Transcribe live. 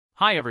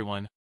Hi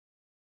everyone.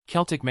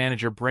 Celtic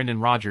manager Brendan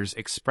Rodgers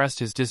expressed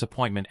his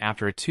disappointment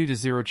after a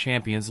 2-0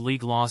 Champions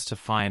League loss to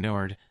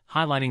Feyenoord,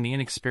 highlighting the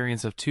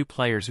inexperience of two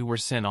players who were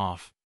sent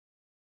off.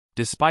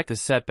 Despite the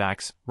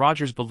setbacks,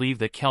 Rodgers believed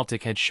that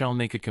Celtic had shown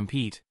they could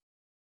compete.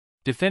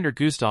 Defender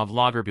Gustav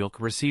Lagerbielke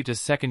received a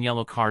second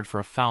yellow card for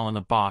a foul in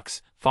the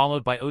box,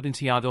 followed by Odin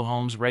Thiago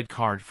Holmes' red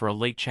card for a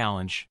late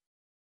challenge.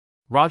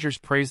 Rodgers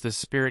praised the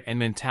spirit and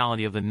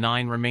mentality of the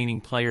 9 remaining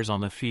players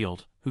on the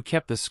field, who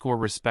kept the score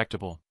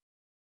respectable.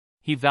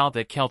 He vowed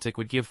that Celtic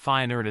would give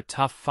Feyenoord a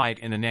tough fight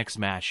in the next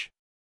match.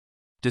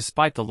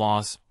 Despite the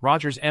loss,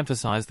 Rodgers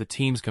emphasized the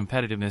team's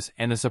competitiveness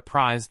and the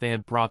surprise they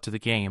had brought to the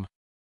game.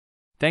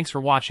 Thanks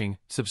for watching,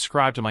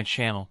 subscribe to my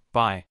channel,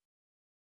 bye.